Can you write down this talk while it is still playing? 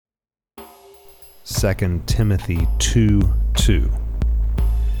2 Timothy 2:2.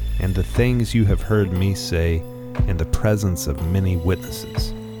 And the things you have heard me say in the presence of many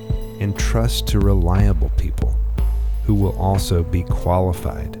witnesses, entrust to reliable people who will also be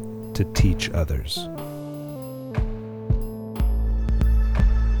qualified to teach others.